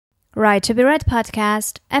Right to be Read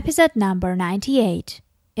podcast, episode number 98.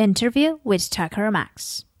 Interview with Tucker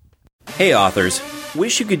Max. Hey authors,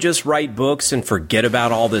 wish you could just write books and forget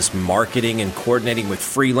about all this marketing and coordinating with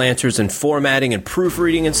freelancers and formatting and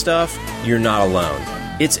proofreading and stuff? You're not alone.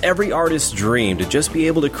 It's every artist's dream to just be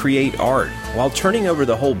able to create art while turning over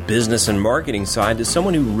the whole business and marketing side to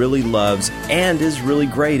someone who really loves and is really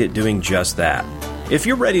great at doing just that. If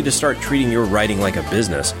you're ready to start treating your writing like a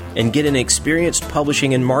business and get an experienced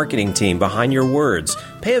publishing and marketing team behind your words,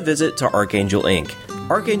 pay a visit to Archangel Ink.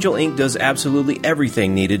 Archangel Ink does absolutely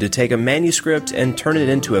everything needed to take a manuscript and turn it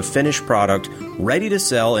into a finished product ready to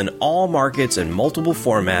sell in all markets and multiple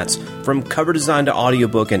formats, from cover design to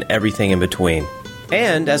audiobook and everything in between.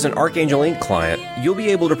 And as an Archangel Ink client, you'll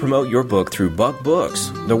be able to promote your book through Buck Books,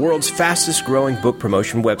 the world's fastest growing book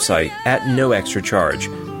promotion website, at no extra charge.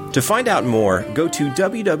 To find out more, go to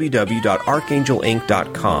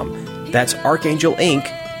www.archangelink.com. That's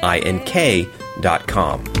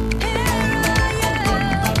archangelink.com.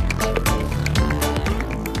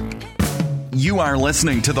 You are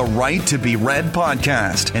listening to the Right to be Read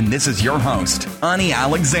podcast, and this is your host, Ani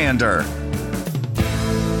Alexander.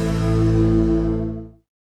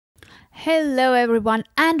 Hello everyone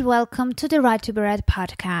and welcome to the Right to be Read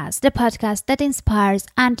podcast, the podcast that inspires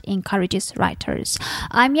and encourages writers.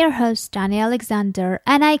 I'm your host, Ani Alexander,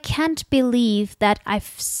 and I can't believe that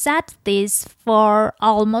I've said this for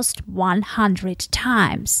almost 100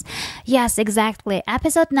 times. Yes, exactly.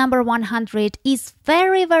 Episode number 100 is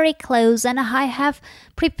very, very close, and I have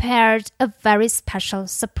prepared a very special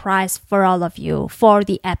surprise for all of you for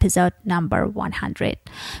the episode number 100.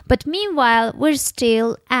 But meanwhile, we're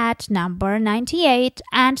still at number 98,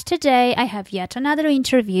 and today I have yet another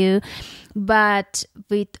interview, but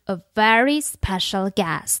with a very special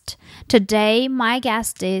guest. Today, my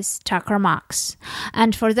guest is Tucker Max.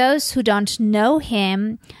 And for those who don't know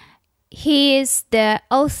him, he is the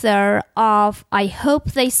author of I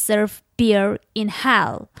Hope They Serve Beer in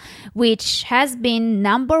Hell, which has been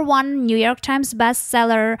number one New York Times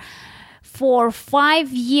bestseller for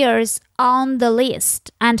 5 years on the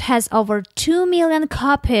list and has over 2 million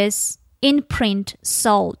copies in print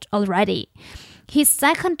sold already. His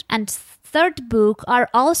second and third book are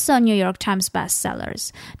also New York Times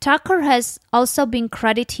bestsellers. Tucker has also been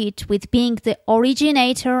credited with being the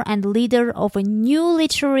originator and leader of a new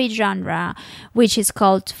literary genre, which is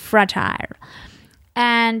called satire.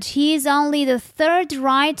 And he is only the third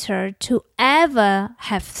writer to ever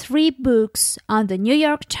have 3 books on the New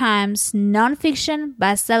York Times nonfiction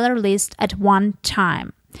bestseller list at one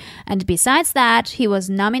time. And besides that, he was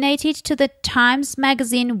nominated to the Times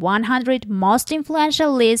Magazine 100 Most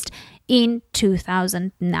Influential list in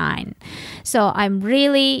 2009. So I'm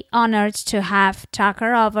really honored to have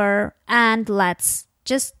Tucker over, and let's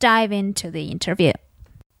just dive into the interview.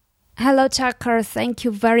 Hello, Tucker. Thank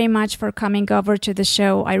you very much for coming over to the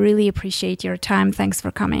show. I really appreciate your time. Thanks for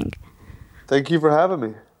coming. Thank you for having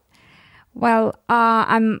me. Well,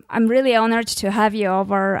 I'm really honored to have you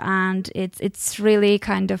over, and it's really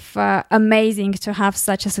kind of amazing to have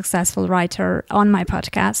such a successful writer on my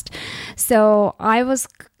podcast. So I was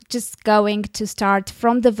just going to start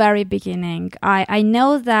from the very beginning. I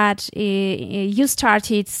know that you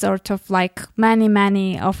started sort of like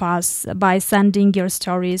many of us by sending your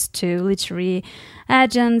stories to literary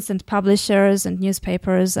agents and publishers and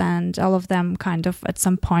newspapers, and all of them kind of at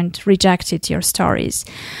some point rejected your stories.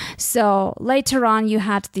 So later on you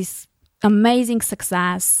had this amazing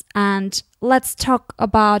success, and let's talk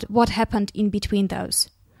about what happened in between those.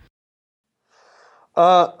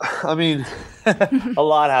 I mean, a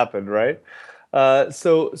lot happened, right?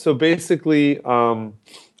 So basically, all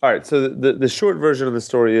right. So the short version of the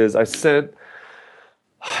story is I sent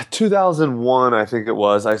 2001, I think it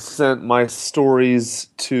was. I sent my stories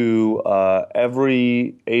to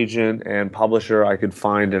every agent and publisher I could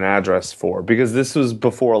find an address for, because this was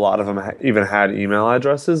before a lot of them even had email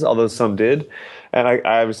addresses, although some did. And I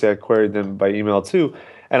obviously queried them by email too,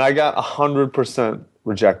 and I got 100%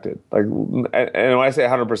 rejected. Like, and when I say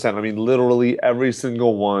 100%, I mean literally every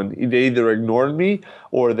single one. They either ignored me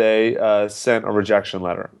or they sent a rejection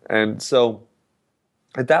letter. And so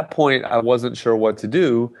at that point, I wasn't sure what to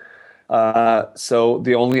do. So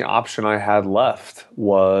the only option I had left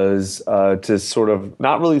was to sort of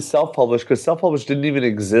not really self-publish, because self-publish didn't even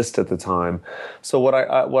exist at the time. So what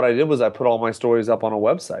I did was I put all my stories up on a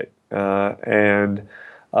website,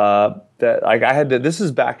 that like I had to. This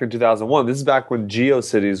is back in 2001. This is back when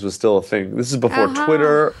GeoCities was still a thing. This is before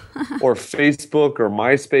Twitter or Facebook or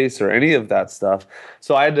MySpace or any of that stuff.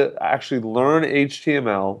 So I had to actually learn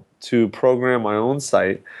HTML to program my own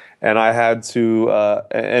site, and I had to,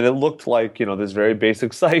 and it looked like, this very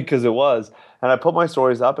basic site, because it was. And I put my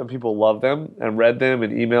stories up, and people loved them and read them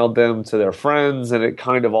and emailed them to their friends, and it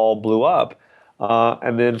kind of all blew up.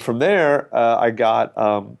 And then from there, I got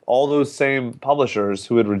all those same publishers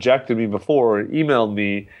who had rejected me before emailed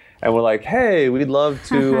me and were like, "Hey, we'd love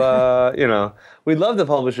to, we'd love to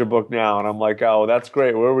publish your book now." And I'm like, "Oh, that's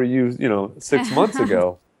great. Where were you, 6 months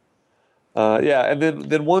ago?" And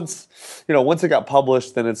then once it got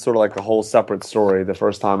published, then it's sort of like a whole separate story. The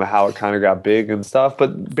first time, how it kind of got big and stuff.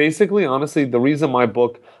 But basically, honestly, the reason my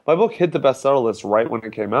book hit the bestseller list right when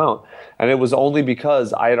it came out, and it was only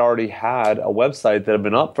because I had already had a website that had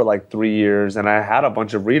been up for like 3 years, and I had a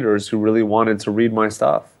bunch of readers who really wanted to read my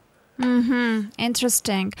stuff.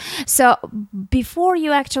 Interesting. So before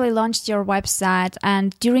you actually launched your website,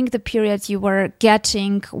 and during the period you were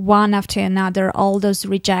getting one after another all those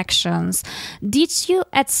rejections, did you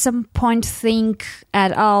at some point think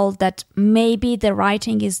at all that maybe the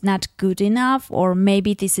writing is not good enough, or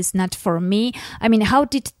maybe this is not for me? I mean, how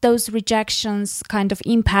did those rejections kind of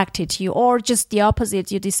impacted you, or just the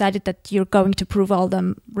opposite, you decided that you're going to prove all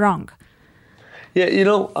them wrong? Yeah,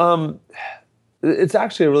 it's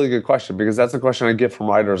actually a really good question, because that's a question I get from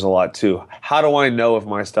writers a lot too. How do I know if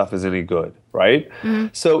my stuff is any good, right? Mm-hmm.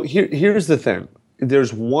 So here's the thing.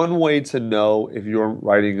 There's one way to know if your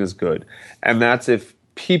writing is good, and that's if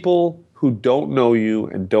people who don't know you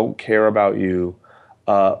and don't care about you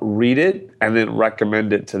read it and then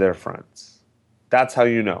recommend it to their friends. That's how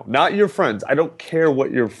you know. Not your friends. I don't care what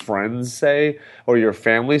your friends say or your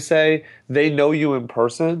family say. They know you in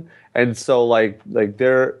person. And so,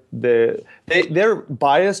 they're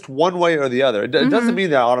biased one way or the other. It doesn't mean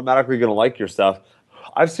they're automatically going to like your stuff.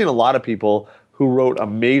 I've seen a lot of people who wrote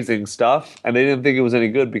amazing stuff, and they didn't think it was any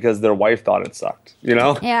good because their wife thought it sucked.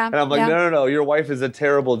 Yeah. And I'm like, no. Your wife is a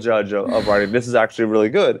terrible judge of writing. This is actually really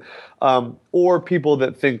good. Or people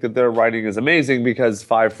that think that their writing is amazing because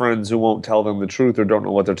 5 friends who won't tell them the truth or don't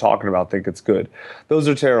know what they're talking about think it's good. Those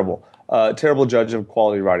are terrible. Terrible judge of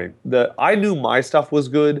quality writing. I knew my stuff was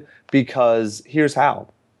good because here's how.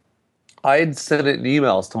 I had sent it in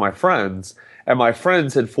emails to my friends, and my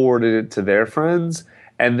friends had forwarded it to their friends,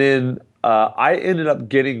 and then I ended up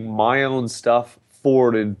getting my own stuff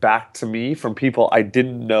forwarded back to me from people I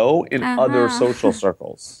didn't know in other social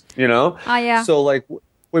circles, Oh, yeah. So,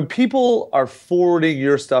 when people are forwarding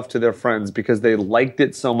your stuff to their friends because they liked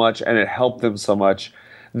it so much and it helped them so much,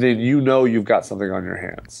 then you've got something on your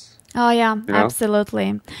hands. Oh, yeah,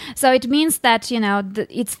 absolutely. So it means that,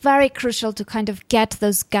 it's very crucial to kind of get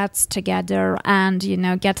those guts together and,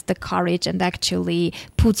 get the courage and actually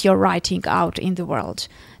put your writing out in the world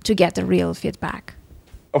to get the real feedback.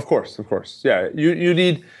 Of course. Yeah, you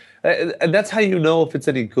need, and that's how you know if it's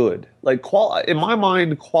any good. In my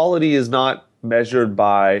mind, quality is not measured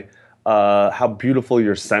by how beautiful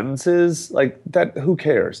your sentence is. That, who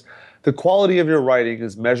cares? The quality of your writing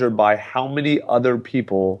is measured by how many other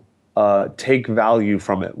people take value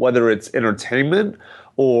from it, whether it's entertainment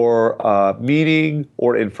or meaning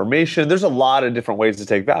or information. There's a lot of different ways to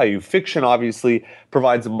take value. Fiction obviously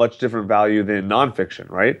provides a much different value than nonfiction,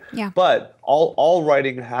 right? Yeah. But all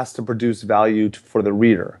writing has to produce value for the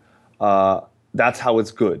reader. That's how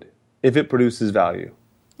it's good, if it produces value.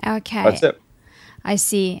 Okay. That's it. I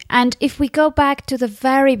see. And if we go back to the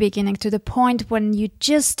very beginning, to the point when you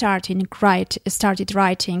just started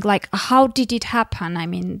writing, how did it happen? I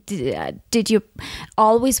mean, did you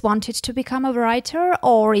always wanted to become a writer,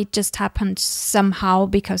 or it just happened somehow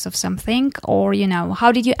because of something? Or,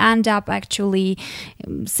 how did you end up actually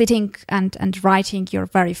sitting and writing your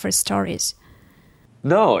very first stories?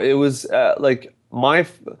 No, it was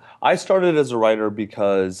I started as a writer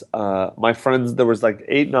because my friends, there was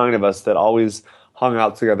 8, 9 of us that always hung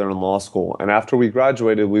out together in law school. And after we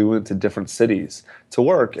graduated, we went to different cities to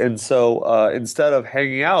work. And so instead of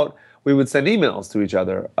hanging out, we would send emails to each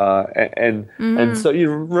other. And so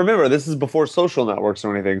you remember, this is before social networks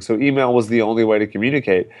or anything. So email was the only way to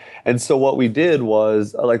communicate. And so what we did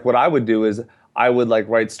was, what I would do is I would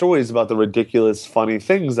write stories about the ridiculous, funny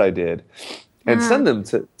things I did and send them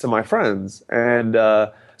to my friends. And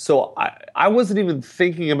so I wasn't even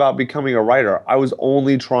thinking about becoming a writer. I was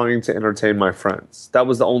only trying to entertain my friends. That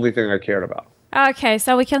was the only thing I cared about. Okay,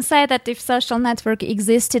 so we can say that if social network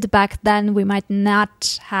existed back then, we might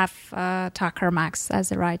not have Tucker Max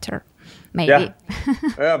as a writer. Maybe.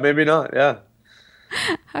 Yeah, maybe not, yeah.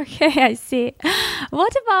 Okay, I see.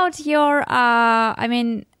 What about your,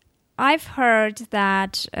 I've heard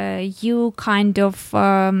that you kind of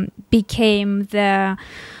became the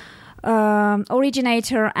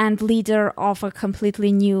originator and leader of a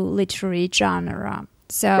completely new literary genre.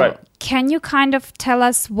 So can you kind of tell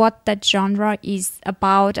us what that genre is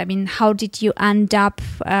about? I mean, how did you end up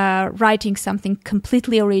writing something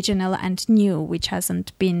completely original and new, which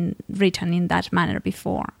hasn't been written in that manner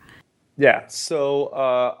before? Yeah, so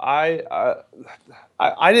I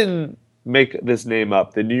didn't make this name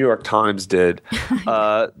up. The New York Times did.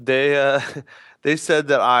 They said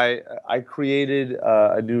that I created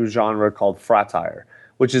a new genre called fratire,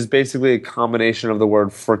 which is basically a combination of the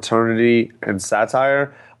word fraternity and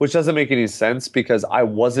satire, which doesn't make any sense because I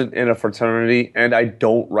wasn't in a fraternity and I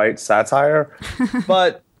don't write satire.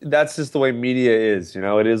 But that's just the way media is,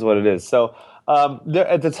 it is what it is. So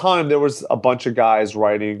at the time, there was a bunch of guys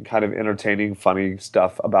writing kind of entertaining, funny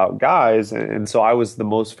stuff about guys. And so I was the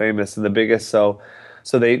most famous and the biggest. So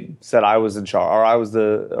they said I was in charge, or I was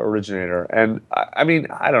the originator. And I mean,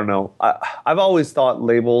 I don't know. I've always thought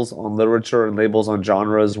labels on literature and labels on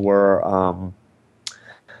genres were,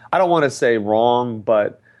 I don't want to say wrong,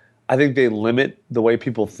 but I think they limit the way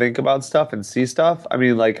people think about stuff and see stuff. I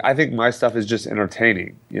mean, like, I think my stuff is just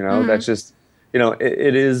entertaining, That's just,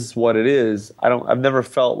 it is what it is. I've never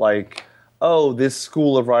felt like, oh, this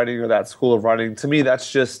school of writing or that school of writing. To me,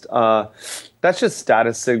 that's just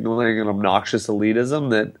status signaling and obnoxious elitism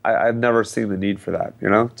that I've never seen the need for that,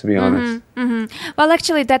 to be honest. Well,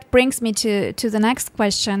 actually, that brings me to the next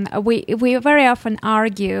question. We very often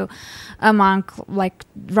argue among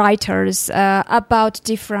writers about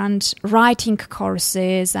different writing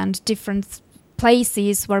courses and different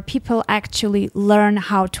places where people actually learn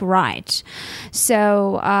how to write.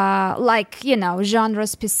 So,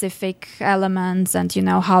 genre-specific elements and,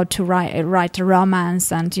 how to write a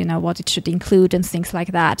romance and, what it should include and things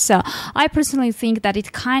like that. So I personally think that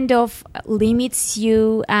it kind of limits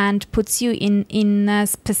you and puts you in a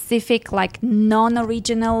specific,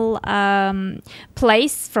 non-original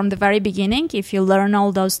place from the very beginning if you learn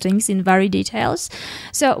all those things in very details.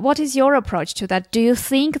 So what is your approach to that? Do you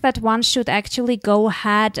think that one should actually go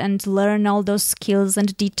ahead and learn all those skills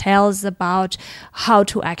and details about how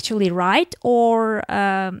to actually write, or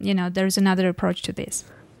there's another approach to this?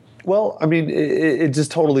 Well, I mean, it just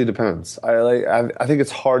totally depends. I think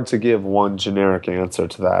it's hard to give one generic answer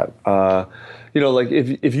to that.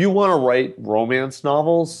 If you want to write romance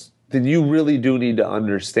novels, then you really do need to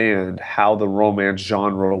understand how the romance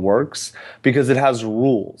genre works, because it has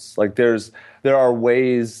rules. There are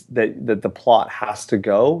ways that the plot has to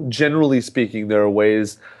go. Generally speaking, there are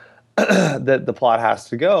ways that the plot has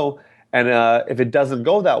to go. And if it doesn't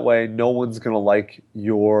go that way, no one's going to like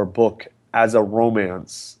your book as a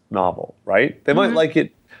romance novel, right? They might like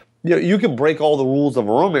it. You can break all the rules of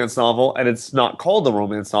a romance novel and it's not called a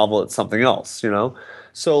romance novel, it's something else,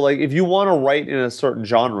 So if you want to write in a certain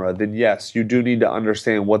genre, then yes, you do need to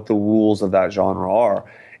understand what the rules of that genre are.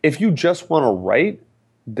 If you just want to write,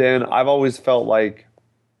 then I've always felt like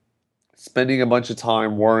spending a bunch of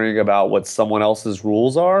time worrying about what someone else's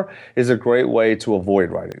rules are is a great way to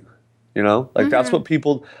avoid writing. That's what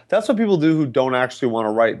people do who don't actually want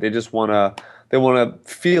to write. They just want to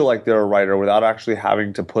feel like they're a writer without actually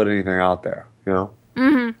having to put anything out there,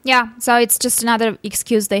 Yeah, so it's just another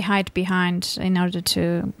excuse they hide behind in order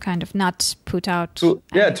to kind of not put out...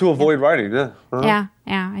 to avoid writing, yeah. Uh-huh.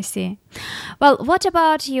 Yeah, I see. Well, what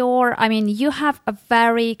about you have a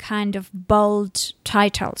very kind of bold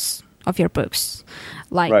titles of your books.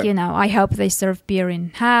 I Hope They Serve Beer in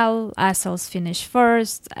Hell, Assholes Finish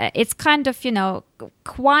First. It's kind of,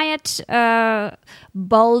 quiet,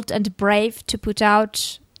 bold and brave to put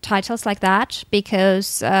out titles like that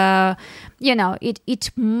because, it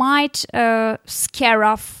might scare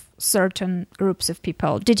off certain groups of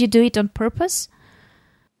people. Did you do it on purpose?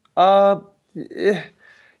 Yeah,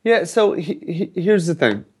 so here's the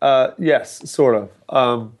thing. Yes, sort of.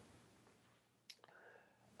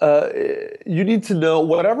 You need to know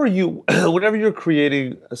whenever you're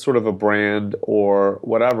creating a sort of a brand or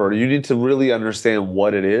whatever, you need to really understand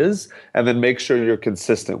what it is and then make sure you're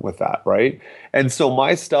consistent with that, right? And so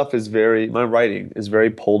my writing is very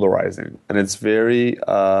polarizing, and it's very,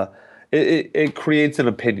 it creates an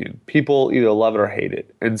opinion. People either love it or hate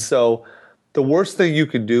it. And so the worst thing you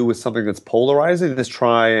can do with something that's polarizing is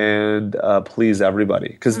try and please everybody,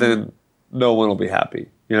 because then no one will be happy,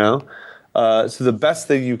 So the best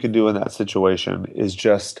thing you can do in that situation is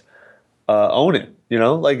just own it.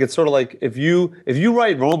 It's sort of like if you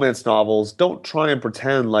write romance novels, don't try and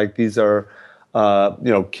pretend like these are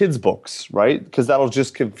kids' books, right? Because that'll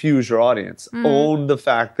just confuse your audience. Own the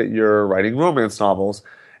fact that you're writing romance novels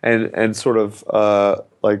and sort of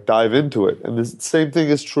dive into it. And the same thing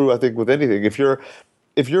is true, I think, with anything. If your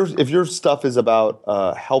stuff is about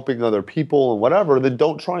helping other people and whatever, then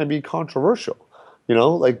don't try and be controversial.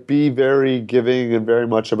 like be very giving and very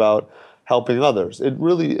much about helping others. It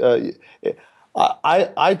really,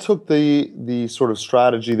 I took the sort of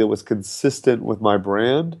strategy that was consistent with my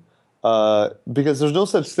brand, because there's no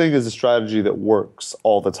such thing as a strategy that works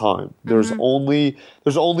all the time. There's only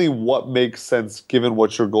what makes sense given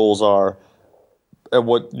what your goals are and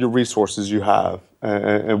what your resources you have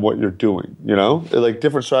and what you're doing. Like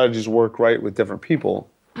different strategies work right with different people.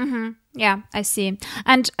 Yeah, I see.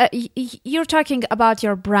 And you're talking about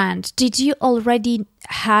your brand. Did you already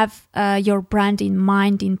have your brand in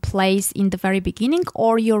mind, in place in the very beginning,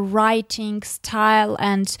 or your writing style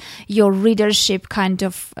and your readership kind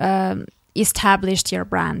of established your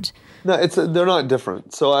brand? No, they're not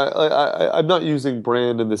different. So I'm not using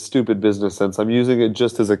brand in the stupid business sense. I'm using it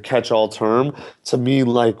just as a catch-all term to mean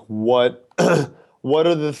like what what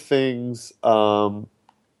are the things.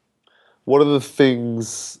 What are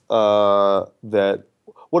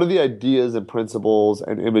the ideas and principles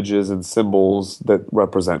and images and symbols that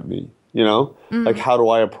represent me? Like how do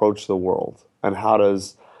I approach the world, and how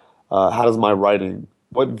does my writing?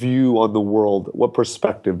 What view on the world? What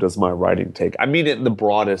perspective does my writing take? I mean it in the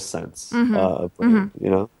broadest sense.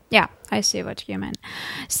 Yeah, I see what you mean.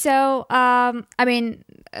 So,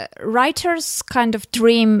 writers' kind of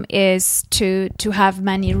dream is to have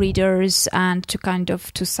many readers and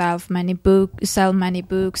to sell many books,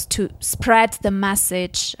 to spread the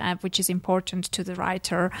message, which is important to the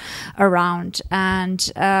writer around.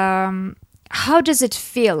 And how does it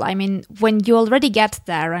feel? I mean, when you already get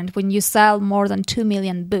there and when you sell more than 2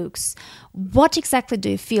 million books, what exactly do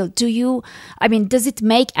you feel? Does it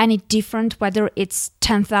make any difference whether it's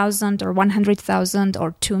 10,000 or 100,000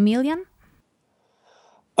 or 2 million?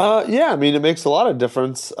 Yeah, it makes a lot of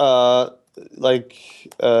difference. You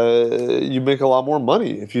make a lot more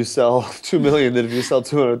money if you sell 2 million than if you sell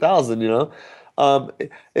 200,000, But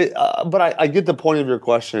I get the point of your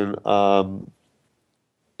question.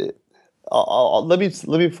 Let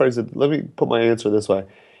me phrase it. Let me put my answer this way: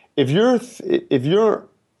 if you're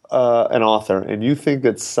an author and you think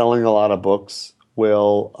that selling a lot of books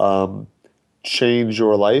will change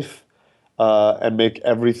your life and make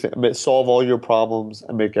everything, solve all your problems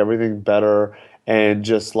and make everything better and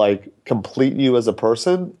just like complete you as a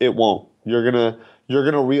person, it won't. You're gonna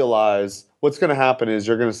realize what's gonna happen is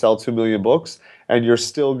you're gonna sell 2 million books and you're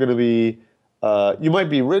still gonna be. You might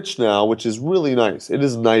be rich now, which is really nice. It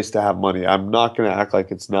is nice to have money. I'm not going to act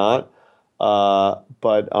like it's not.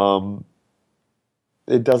 But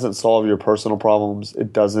it doesn't solve your personal problems.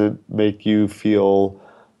 It doesn't make you feel,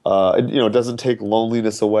 it doesn't take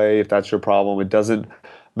loneliness away if that's your problem. It doesn't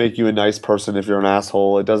make you a nice person if you're an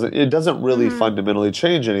asshole. It doesn't really fundamentally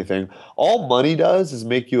change anything. All money does is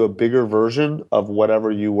make you a bigger version of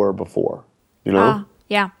whatever you were before,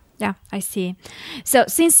 Yeah. Yeah, I see. So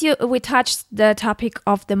since we touched the topic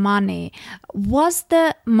of the money, was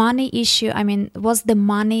the money issue, was the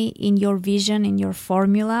money in your vision, in your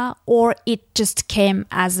formula, or it just came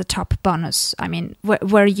as a top bonus?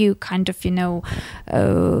 Were you kind of,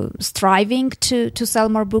 striving to sell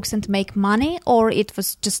more books and make money, or it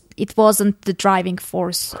wasn't the driving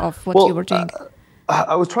force of what you were doing?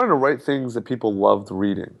 I was trying to write things that people loved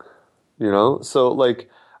reading, So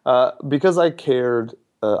because I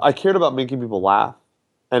cared about making people laugh,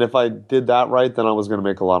 and if I did that right, then I was going to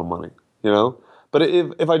make a lot of money, But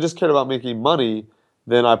if I just cared about making money,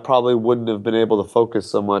 then I probably wouldn't have been able to focus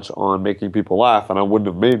so much on making people laugh, and I wouldn't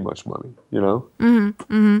have made much money,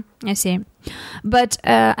 I see. But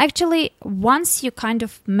actually, once you kind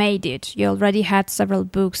of made it, you already had several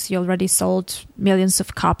books, you already sold millions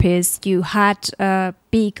of copies, you had a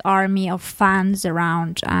big army of fans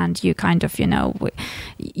around, and you kind of,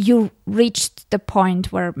 you reached the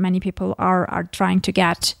point where many people are trying to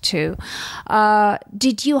get to.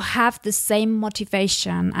 Did you have the same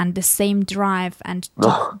motivation and the same drive, and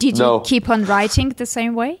did No. you keep on writing the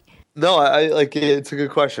same way? No, it's a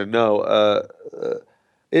good question. No,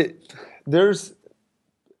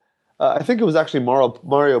 I think it was actually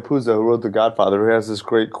Mario Puzo who wrote The Godfather, who has this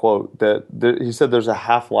great quote that he said there's a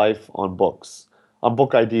half-life on books, on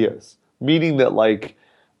book ideas, meaning that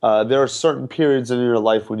there are certain periods in your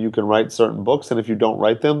life when you can write certain books, and if you don't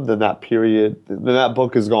write them, then that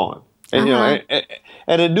book is gone. And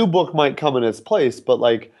and a new book might come in its place, but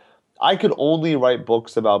I could only write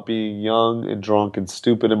books about being young and drunk and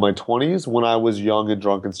stupid in my 20s when I was young and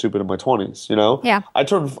drunk and stupid in my 20s, Yeah. I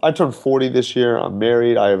turned 40 this year. I'm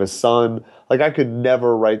married. I have a son. I could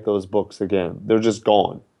never write those books again. They're just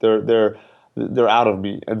gone. They're out of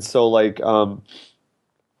me. And so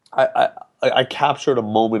I captured a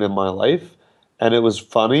moment in my life, and it was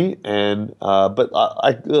funny. And but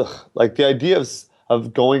the idea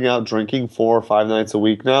of going out drinking 4 or 5 nights a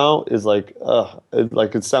week now is like,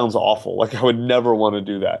 it sounds awful. Like I would never want to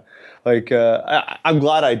do that. Like I'm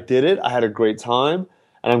glad I did it. I had a great time,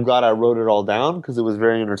 and I'm glad I wrote it all down because it was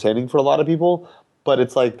very entertaining for a lot of people. But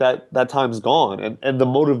it's like that time's gone, and the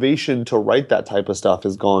motivation to write that type of stuff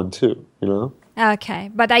is gone too. You know. Okay,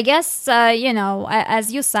 but I guess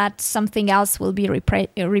as you said, something else will be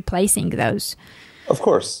replacing those. Of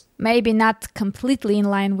course. Maybe not completely in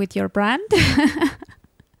line with your brand.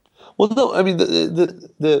 Well, no, I mean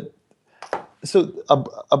so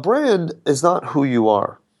a brand is not who you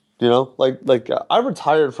are. You know, like I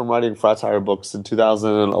retired from writing frat tire books in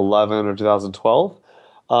 2011 or 2012.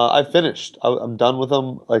 I finished. I'm done with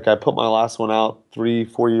them. Like I put my last one out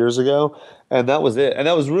 3-4 years ago, and that was it. And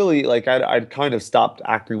that was really like I'd kind of stopped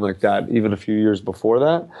acting like that even a few years before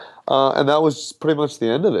that, and that was pretty much the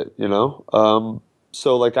end of it. You know.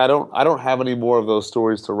 So like I don't have any more of those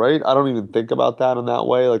stories to write. I don't even think about that in that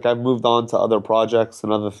way. Like I've moved on to other projects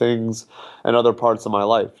and other things and other parts of my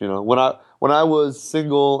life. You know, when I was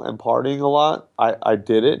single and partying a lot, I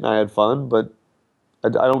did it and I had fun, but I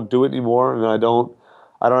don't do it anymore, and I don't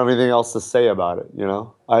have anything else to say about it. You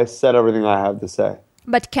know, I said everything I have to say.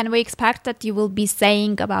 But can we expect that you will be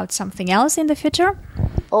saying about something else in the future?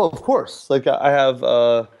 Oh, of course. Like I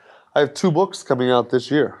have 2 books coming out this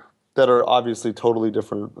year that are obviously totally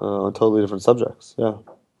different subjects. Yeah.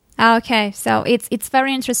 Okay, so it's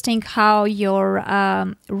very interesting how your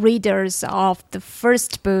readers of the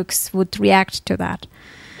first books would react to that.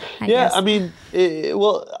 I guess. I mean,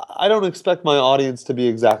 I don't expect my audience to be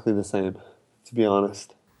exactly the same, to be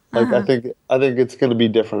honest. Like I think it's going to be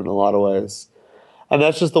different in a lot of ways, and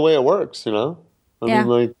that's just the way it works, you know. I mean,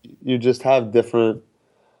 like you just have different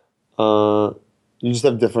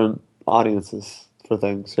audiences for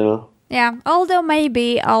things, you know. Yeah, although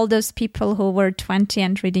maybe all those people who were 20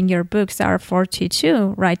 and reading your books are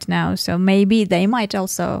 42 right now, so maybe they might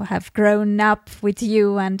also have grown up with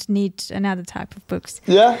you and need another type of books.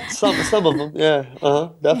 Yeah, some of them, yeah,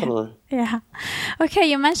 definitely. Yeah. Okay,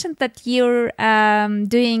 you mentioned that you're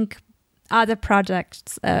doing other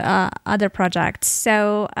projects.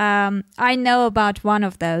 So I know about one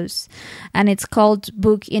of those, and it's called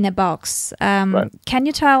Book in a Box. Right. Can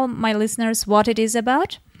you tell my listeners what it is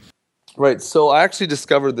about? Right. So I actually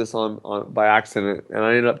discovered this on by accident, and I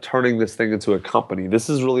ended up turning this thing into a company. This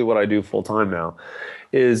is really what I do full time now.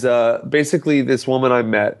 Is basically this woman I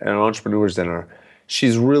met at an entrepreneur's dinner.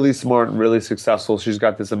 She's really smart and really successful. She's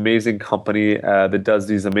got this amazing company that does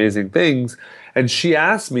these amazing things. And she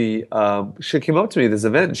asked me, she came up to me at this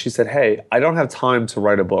event and she said, "Hey, I don't have time to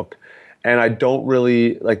write a book. And I don't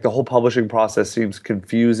really, like the whole publishing process seems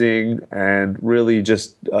confusing and really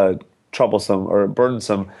just troublesome or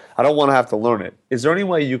burdensome. I don't want to have to learn it. Is there any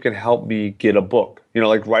way you can help me get a book? You know,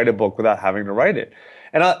 like write a book without having to write it?"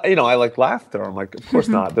 And I like laughed at her. I'm like, "Of course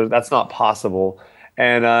not. That's not possible."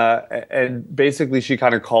 And basically she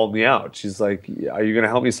kind of called me out. She's like, "Are you going to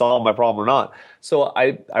help me solve my problem or not?" So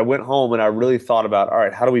I went home and I really thought about, all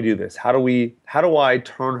right, how do we do this? How do I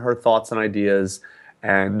turn her thoughts and ideas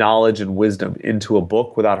and knowledge and wisdom into a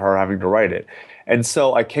book without her having to write it? And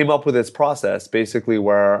so I came up with this process basically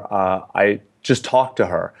where I just talked to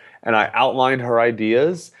her and I outlined her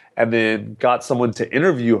ideas and then got someone to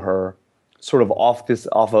interview her sort of off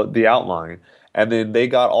of the outline. And then they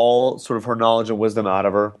got all sort of her knowledge and wisdom out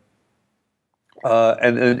of her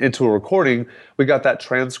and into a recording. We got that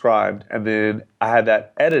transcribed, and then I had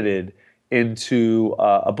that edited into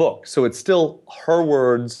a book. So it's still her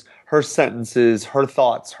words, her sentences, her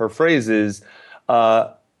thoughts, her phrases,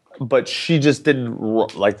 but she just didn't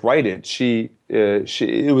write it.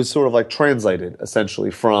 It was sort of like translated essentially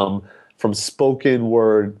from spoken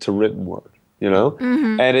word to written word. You know,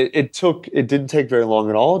 and it didn't take very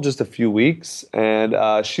long at all, just a few weeks, and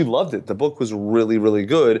she loved it. The book was really, really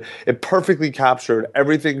good. It perfectly captured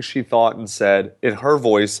everything she thought and said in her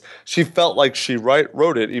voice. She felt like she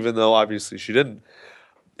wrote it, even though obviously she didn't.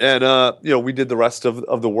 And we did the rest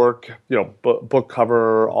of the work, book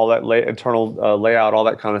cover, all that internal layout, all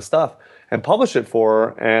that kind of stuff, and published it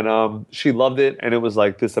for her. And she loved it, and it was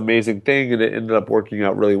like this amazing thing, and it ended up working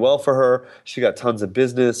out really well for her. She got tons of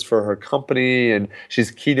business for her company, and she's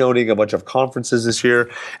keynoting a bunch of conferences this year.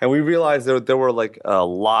 And we realized there were like a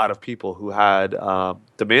lot of people who had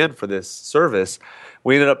demand for this service.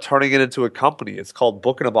 We ended up turning it into a company. It's called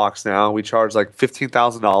Book in a Box now. We charge like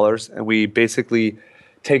 $15,000, and we basically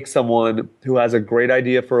take someone who has a great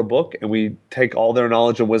idea for a book and we take all their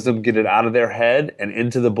knowledge and wisdom, get it out of their head and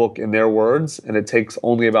into the book in their words. And it takes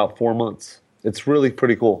only about 4 months. It's really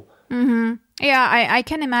pretty cool. Mm-hmm. Yeah, I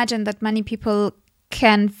can imagine that many people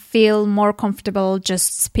can feel more comfortable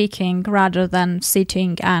just speaking rather than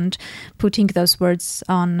sitting and putting those words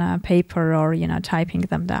on paper or, typing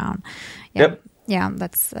them down. Yeah. Yep. Yeah,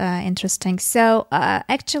 that's interesting. So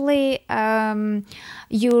actually,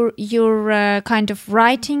 you're kind of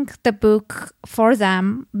writing the book for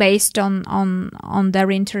them based on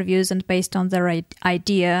their interviews and based on their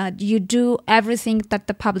idea. You do everything that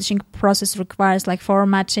the publishing process requires, like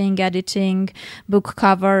formatting, editing, book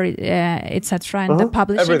cover, etc., and the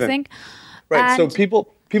publishing thing. Right. And, so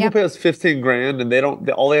people pay us $15,000, and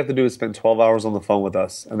all they have to do is spend 12 hours on the phone with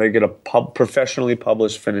us, and they get a professionally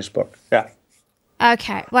published finished book. Yeah.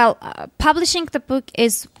 Okay, well, publishing the book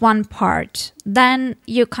is one part. Then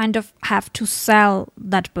you kind of have to sell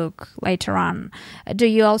that book later on. Do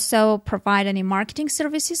you also provide any marketing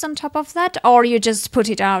services on top of that, or you just put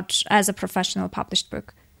it out as a professional published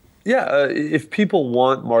book? Yeah, if people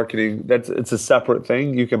want marketing, it's a separate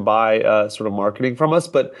thing. You can buy sort of marketing from us,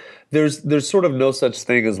 but there's sort of no such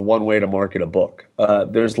thing as one way to market a book.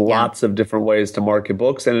 There's lots of different ways to market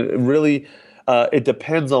books, and it really... it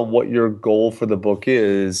depends on what your goal for the book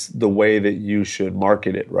is, the way that you should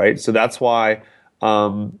market it, right? So that's why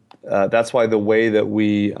the way that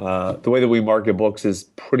we market books is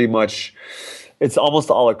pretty much, it's almost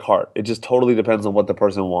a la carte. It just totally depends on what the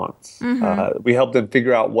person wants. Mm-hmm. We help them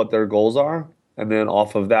figure out what their goals are, and then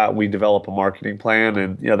off of that, we develop a marketing plan,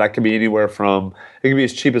 and that can be anywhere from, it can be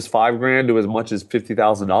as cheap as $5,000 to as much as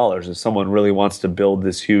 $50,000 if someone really wants to build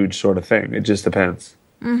this huge sort of thing. It just depends.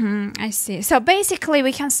 Mm-hmm, I see. So basically,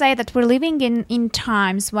 we can say that we're living in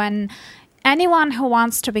times when anyone who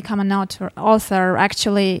wants to become an author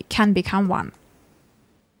actually can become one.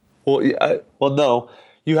 Well, no.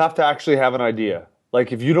 You have to actually have an idea.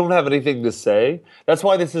 Like, if you don't have anything to say, that's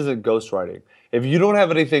why this isn't ghostwriting. If you don't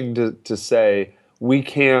have anything to say, we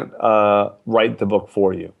can't write the book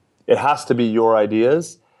for you. It has to be your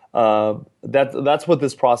ideas. That's what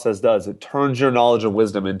this process does. It turns your knowledge and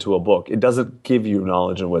wisdom into a book. It doesn't give you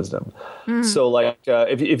knowledge and wisdom. So like,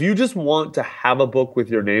 if you just want to have a book with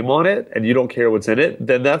your name on it and you don't care what's in it,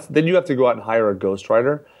 then you have to go out and hire a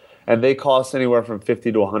ghostwriter, and they cost anywhere from $50,000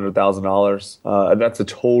 to $100,000. And that's a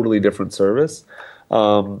totally different service.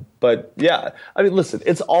 But yeah, I mean, listen,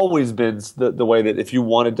 it's always been the way that if you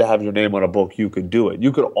wanted to have your name on a book, you could do it.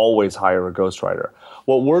 You could always hire a ghostwriter.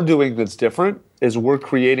 What we're doing that's different is we're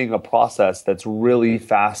creating a process that's really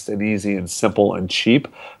fast and easy and simple and cheap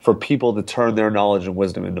for people to turn their knowledge and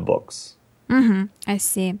wisdom into books. Mm-hmm. I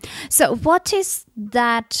see. So what is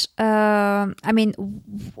that,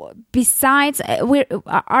 besides,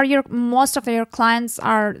 most of your clients,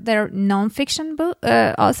 are there nonfiction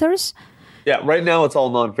authors? Yeah, right now it's all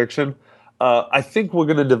nonfiction. I think we're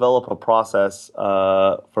going to develop a process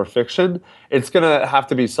for fiction. It's going to have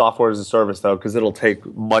to be software as a service, though, because it'll take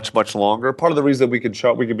much, much longer. Part of the reason we can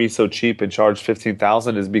be so cheap and charge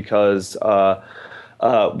 $15,000 is because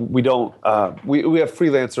we have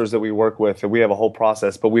freelancers that we work with, and we have a whole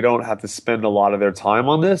process, but we don't have to spend a lot of their time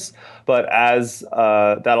on this. But as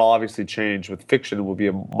that'll obviously change with fiction, it will be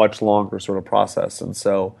a much longer sort of process, and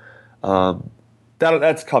so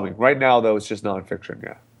that's coming. Right now, though, it's just nonfiction.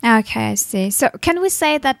 Yeah. Okay, I see. So can we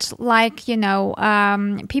say that, like,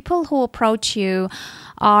 people who approach you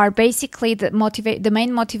are basically the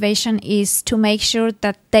main motivation is to make sure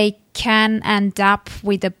that they can end up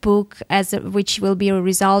with a book which will be a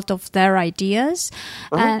result of their ideas,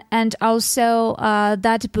 and also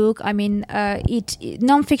that book. I mean,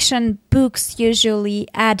 nonfiction books usually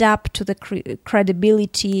add up to the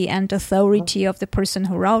credibility and authority of the person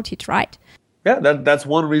who wrote it, right? Yeah, that's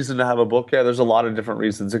one reason to have a book. Yeah, there's a lot of different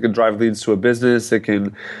reasons. It can drive leads to a business. It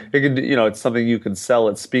can, it's something you can sell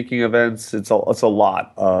at speaking events. It's a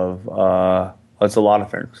lot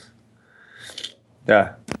of things.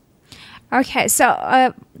 Yeah. Okay,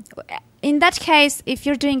 so in that case, if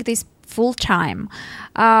you're doing this full time,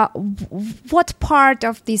 what part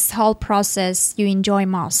of this whole process you enjoy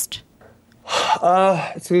most?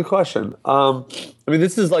 It's a good question.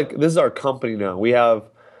 This is our company now. We have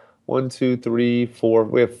 1, 2, 3, 4.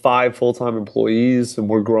 We have 5 full-time employees, and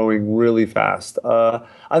we're growing really fast.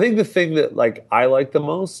 I think the thing that I like the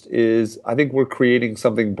most is I think we're creating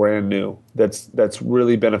something brand new that's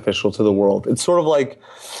really beneficial to the world. It's sort of like,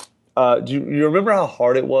 do you remember how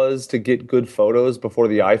hard it was to get good photos before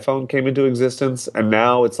the iPhone came into existence? And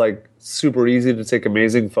now it's super easy to take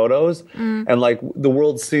amazing photos. And the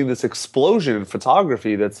world's seeing this explosion in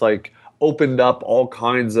photography that's opened up all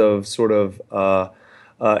kinds of sort of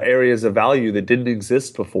areas of value that didn't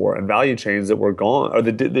exist before, and value chains that were gone, or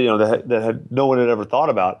that no one had ever thought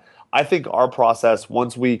about. I think our process,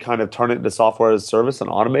 once we kind of turn it into software as a service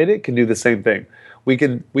and automate it, can do the same thing. we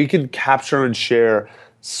can capture and share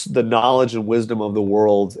the knowledge and wisdom of the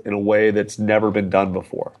world in a way that's never been done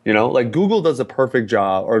before. Like Google does a perfect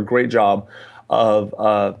job or a great job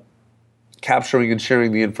of capturing and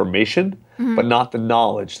sharing the information, but not the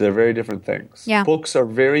knowledge. They're very different things. Yeah. Books are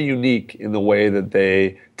very unique in the way that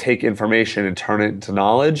they take information and turn it into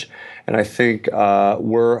knowledge. And I think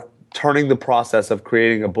we're turning the process of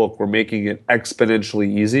creating a book, we're making it exponentially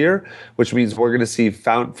easier, which means we're going to see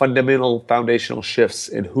fundamental foundational shifts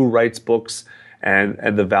in who writes books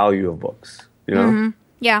and the value of books.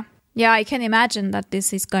 Yeah, I can imagine that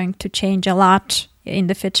this is going to change a lot in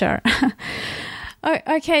the future.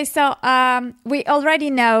 Okay, so we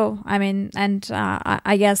already know,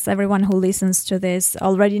 I guess everyone who listens to this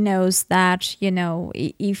already knows that,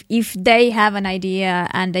 if they have an idea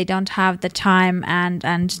and they don't have the time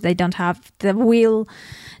and they don't have the will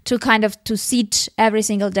to sit every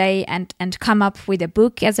single day and come up with a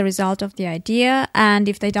book as a result of the idea, and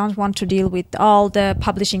if they don't want to deal with all the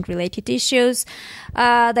publishing related issues,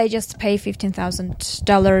 they just pay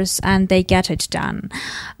 $15,000 and they get it done.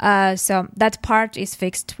 So that part is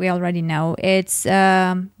fixed. We already know. It's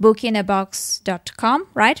bookinabox.com,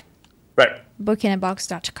 right? Right.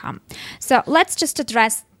 Bookinabox.com. So let's just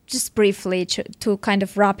address just briefly to kind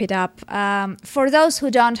of wrap it up. For those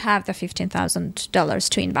who don't have the $15,000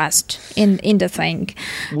 to invest in the thing,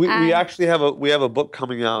 we actually have a book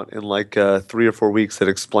coming out in like 3 or 4 weeks that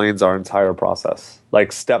explains our entire process,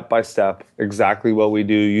 like step by step, exactly what we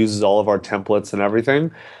do, uses all of our templates and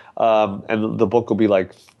everything. And the book will be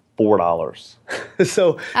like $4.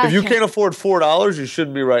 So if you can't afford $4, you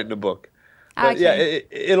shouldn't be writing a book. But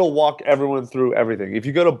it'll walk everyone through everything. If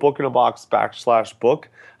you go to bookinabox.com/book,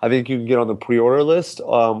 I think you can get on the pre-order list.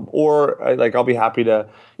 Or I'll be happy to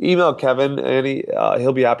email Kevin, and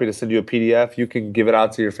he'll be happy to send you a PDF. You can give it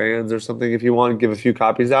out to your fans or something if you want. Give a few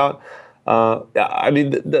copies out.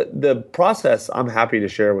 The process I'm happy to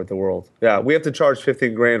share with the world. Yeah, we have to charge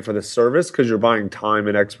 $15,000 for the service because you're buying time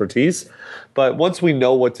and expertise. But once we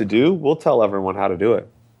know what to do, we'll tell everyone how to do it.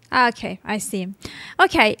 Okay, I see.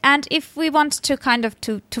 Okay, and if we want to kind of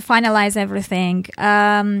to finalize everything,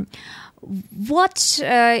 what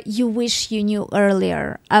you wish you knew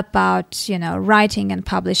earlier about, writing and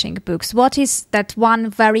publishing books? What is that one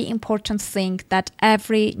very important thing that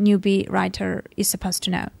every newbie writer is supposed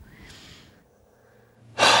to know?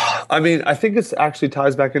 I think it actually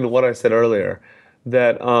ties back into what I said earlier,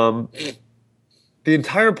 that the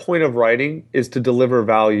entire point of writing is to deliver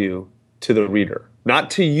value to the reader.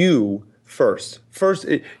 Not to you first.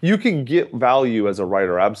 You can get value as a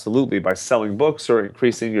writer, absolutely, by selling books or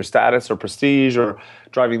increasing your status or prestige or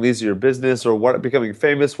driving leads to your business or becoming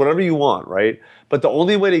famous, whatever you want, right? But the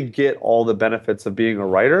only way to get all the benefits of being a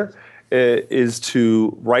writer is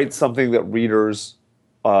to write something that readers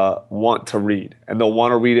want to read. And they'll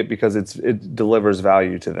want to read it because it delivers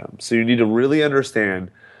value to them. So you need to really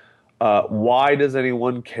understand why does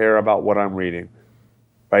anyone care about what I'm reading?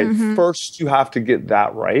 Right? Mm-hmm. First, you have to get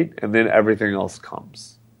that right, and then everything else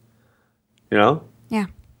comes. Yeah.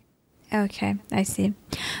 Okay, I see.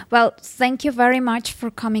 Well, thank you very much for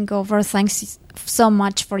coming over. Thanks so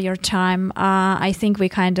much for your time. I think we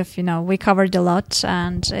kind of, we covered a lot,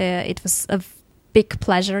 and it was a big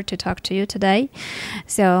pleasure to talk to you today.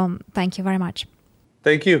 So thank you very much.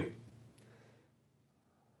 Thank you.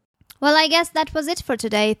 Well, I guess that was it for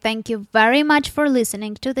today. Thank you very much for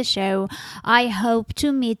listening to the show. I hope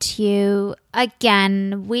to meet you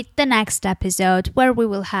again with the next episode where we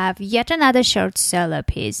will have yet another short solo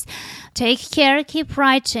piece. Take care, keep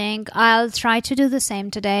writing. I'll try to do the same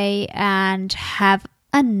today, and have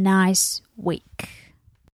a nice week.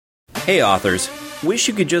 Hey authors, wish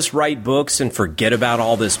you could just write books and forget about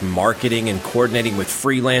all this marketing and coordinating with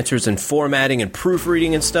freelancers and formatting and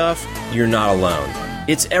proofreading and stuff? You're not alone.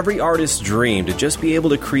 It's every artist's dream to just be able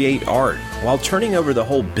to create art while turning over the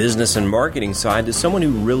whole business and marketing side to someone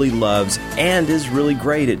who really loves and is really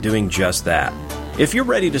great at doing just that. If you're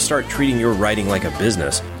ready to start treating your writing like a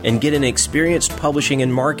business and get an experienced publishing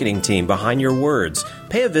and marketing team behind your words,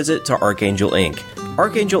 pay a visit to Archangel Inc.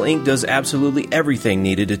 Archangel Inc. does absolutely everything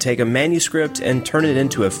needed to take a manuscript and turn it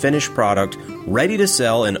into a finished product ready to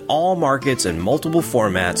sell in all markets and multiple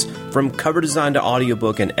formats, from cover design to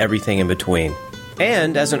audiobook and everything in between.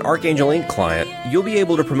 And as an Archangel Inc. client, you'll be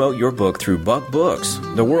able to promote your book through Buck Books,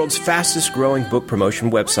 the world's fastest growing book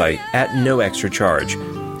promotion website, at no extra charge.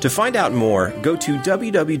 To find out more, go to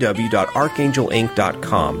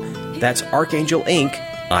www.archangelinc.com. That's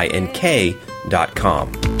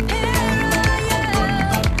archangelinc.com.